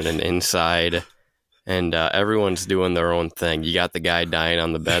apartment and inside. And everyone's doing their own thing. You got the guy dying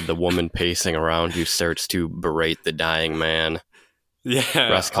on the bed, the woman pacing around who starts to berate the dying man. Yeah,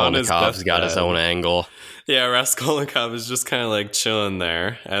 Raskolnikov's got his own angle. Yeah, Raskolnikov is just kind of chilling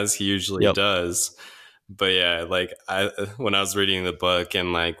there, as he usually does. But yeah, when I was reading the book,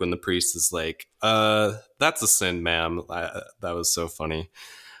 and when the priest is like, that's a sin, ma'am, that was so funny.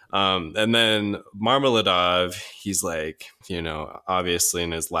 And then Marmeladov, he's obviously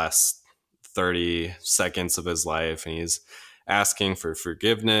in his last 30 seconds of his life, and he's asking for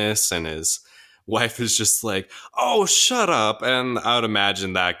forgiveness, and his wife is just like, oh, shut up. And I would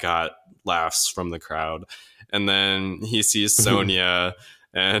imagine that got laughs from the crowd. And then he sees Sonia,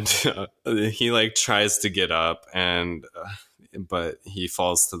 and he tries to get up, and but he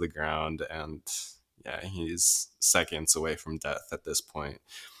falls to the ground, and yeah, he's seconds away from death at this point.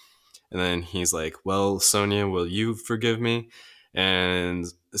 And then he's like, well, Sonia, will you forgive me? And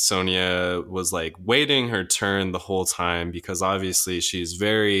Sonia was waiting her turn the whole time, because obviously she's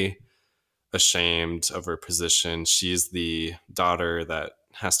very ashamed of her position. She's the daughter that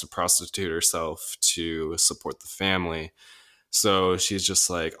has to prostitute herself to support the family. So she's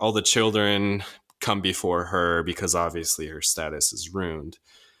just all the children come before her, because obviously her status is ruined.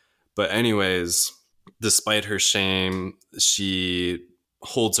 But anyways, despite her shame, she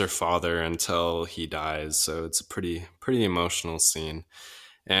holds her father until he dies. So it's a pretty emotional scene.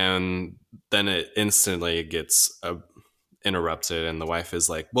 And then it instantly gets interrupted, and the wife is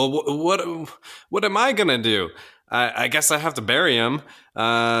like, well, what am I gonna do? I guess I have to bury him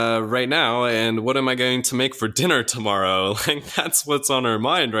right now, and what am I going to make for dinner tomorrow? That's what's on her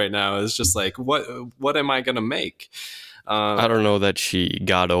mind right now, is just what am I gonna make? I don't know that she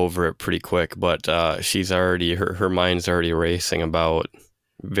got over it pretty quick, but she's already, her mind's already racing about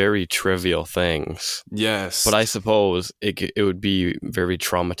very trivial things. Yes. But I suppose it would be very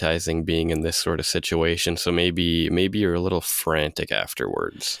traumatizing being in this sort of situation. So maybe you're a little frantic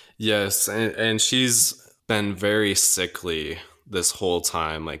afterwards. Yes. And she's been very sickly this whole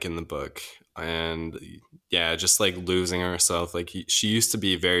time, in the book. And yeah, just losing herself. She used to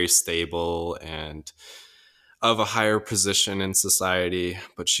be very stable and of a higher position in society,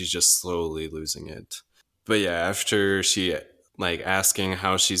 but she's just slowly losing it. But yeah, after she like asking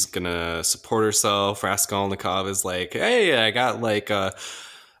how she's gonna support herself, Raskolnikov is like, "Hey, I got like a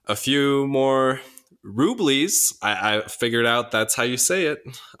few more rublies. I figured out that's how you say it.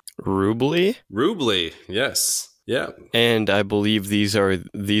 Rubly? Rubly, yes, yeah, And I believe these are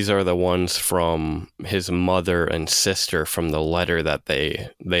the ones from his mother and sister from the letter that they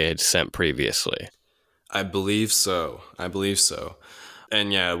had sent previously. I believe so. I believe so.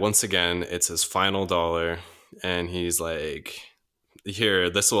 And yeah, once again, it's his final dollar, and he's like, "Here,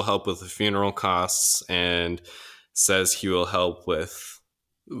 this will help with the funeral costs," and says he will help with.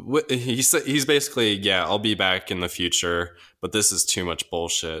 He's basically, yeah, I'll be back in the future, but this is too much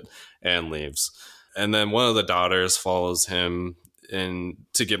bullshit, and leaves. And then one of the daughters follows him in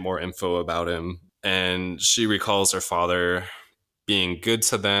to get more info about him, and she recalls her father being good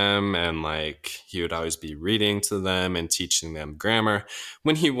to them, and like he would always be reading to them and teaching them grammar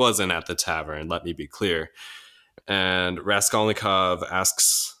when he wasn't at the tavern, let me be clear. And Raskolnikov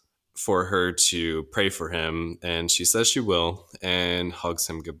asks for her to pray for him, and she says she will, and hugs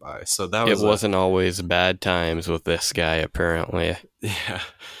him goodbye. So that was wasn't always bad times with this guy, apparently. Yeah.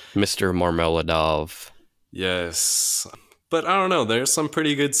 Mr. Marmeladov. Yes. But I don't know, there's some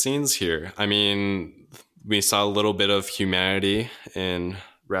pretty good scenes here. I mean, we saw a little bit of humanity in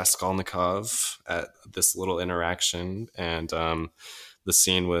Raskolnikov at this little interaction, and the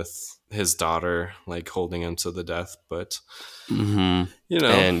scene with his daughter like holding him to the death. But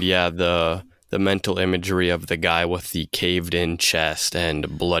and yeah, the mental imagery of the guy with the caved in chest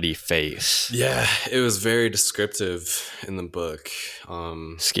and bloody face. Yeah, it was very descriptive in the book.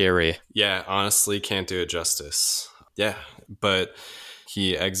 Scary. Yeah, honestly, can't do it justice. Yeah, but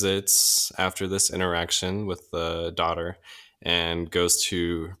he exits after this interaction with the daughter and goes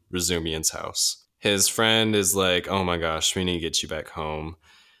to Razumihin's house. His friend is like, "Oh my gosh, we need to get you back home."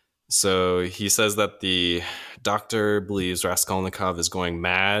 So he says that the doctor believes Raskolnikov is going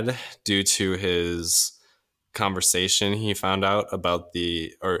mad due to his conversation he found out about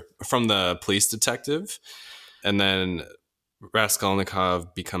from the police detective. And then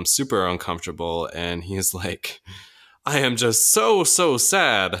Raskolnikov becomes super uncomfortable, and he's like, "I am just so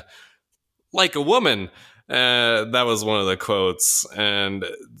sad, like a woman." That was one of the quotes. And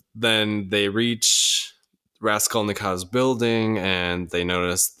then they reach Raskolnikov's building, and they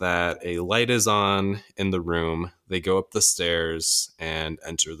notice that a light is on in the room. They go up the stairs and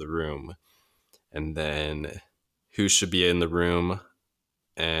enter the room. And then who should be in the room?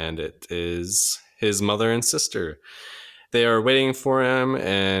 And it is his mother and sister. They are waiting for him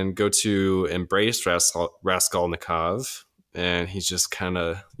and go to embrace Raskolnikov. And he's just kind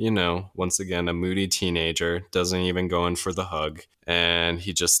of, once again, a moody teenager, doesn't even go in for the hug. And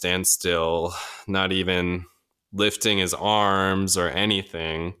he just stands still, not even lifting his arms or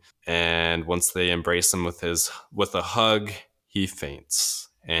anything. And once they embrace him with a hug, he faints.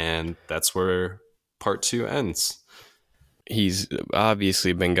 And that's where part 2 ends. He's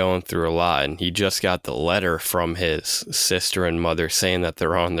obviously been going through a lot, and he just got the letter from his sister and mother saying that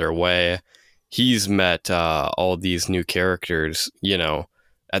they're on their way. He's met all these new characters,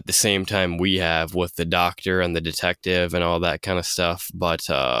 at the same time we have with the doctor and the detective and all that kind of stuff. But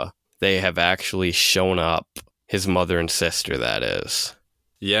they have actually shown up, his mother and sister, that is.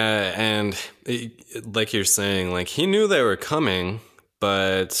 Yeah, and like you're saying, like he knew they were coming,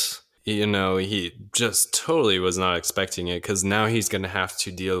 but he just totally was not expecting it, because now he's going to have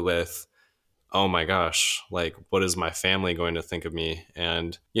to deal with, oh my gosh, like what is my family going to think of me?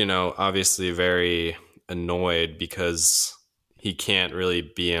 And, obviously very annoyed because he can't really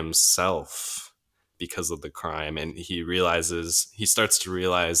be himself because of the crime. And he starts to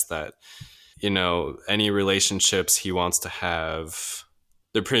realize that, any relationships he wants to have,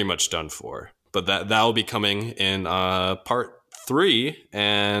 they're pretty much done for. But that will be coming in part 3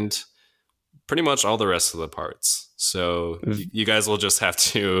 and pretty much all the rest of the parts. So you guys will just have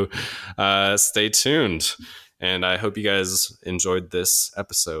to stay tuned. And I hope you guys enjoyed this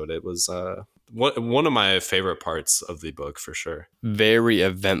episode. It was one of my favorite parts of the book, for sure. Very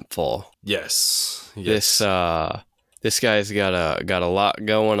eventful. Yes. This guy's got a lot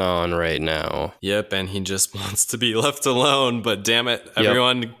going on right now. Yep, and he just wants to be left alone, but damn it,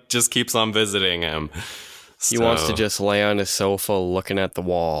 everyone just keeps on visiting him. He wants to just lay on his sofa looking at the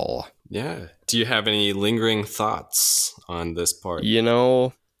wall. Yeah. Do you have any lingering thoughts on this part?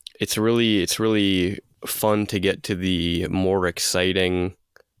 It's really fun to get to the more exciting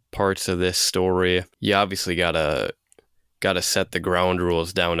parts of this story. You obviously gotta set the ground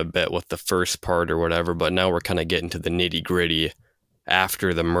rules down a bit with the first part or whatever, but now we're kind of getting to the nitty gritty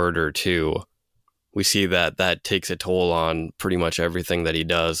after the murder too. We see that takes a toll on pretty much everything that he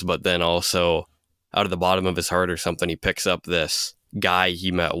does, but then also out of the bottom of his heart or something, he picks up this guy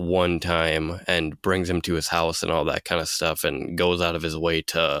he met one time and brings him to his house and all that kind of stuff and goes out of his way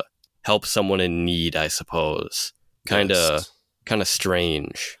to help someone in need, I suppose. Kind of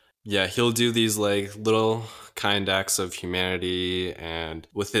strange. Yeah, he'll do these like little kind acts of humanity, and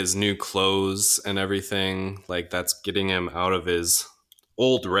with his new clothes and everything, like that's getting him out of his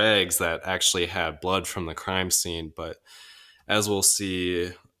old rags that actually had blood from the crime scene. But as we'll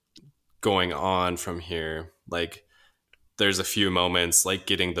see going on from here, like there's a few moments like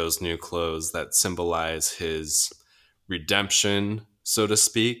getting those new clothes that symbolize his redemption, so to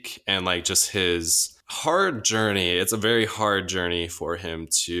speak, and like just his hard journey. It's a very hard journey for him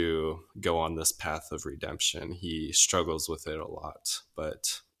to go on this path of redemption. He struggles with it a lot.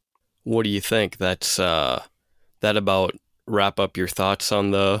 But what do you think? That's that about wrap up your thoughts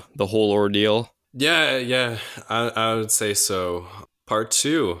on the whole ordeal? Yeah, I would say so. Part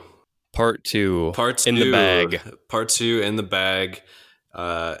two in the bag. Part two in the bag.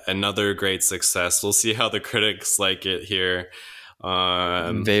 Another great success. We'll see how the critics like it here.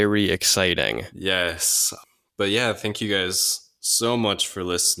 Very exciting. Yes. But yeah, thank you guys so much for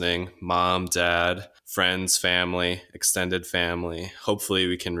listening. Mom, dad, friends, family, extended family. Hopefully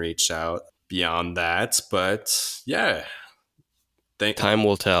we can reach out beyond that. But yeah. Time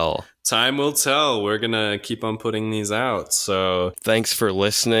will tell. Time will tell. We're going to keep on putting these out. So thanks for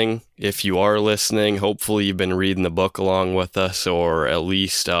listening. If you are listening, hopefully you've been reading the book along with us, or at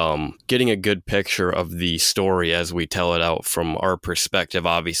least getting a good picture of the story as we tell it out from our perspective.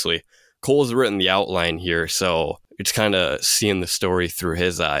 Obviously, Cole's written the outline here, so it's kind of seeing the story through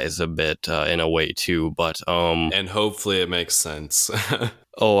his eyes a bit in a way too. But and hopefully it makes sense.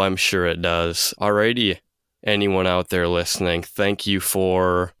 Oh, I'm sure it does. Alrighty. Anyone out there listening, thank you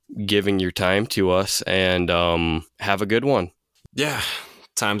for giving your time to us, and have a good one. Yeah,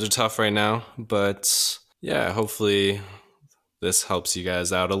 times are tough right now, but yeah, hopefully this helps you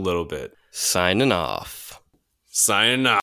guys out a little bit. Signing off.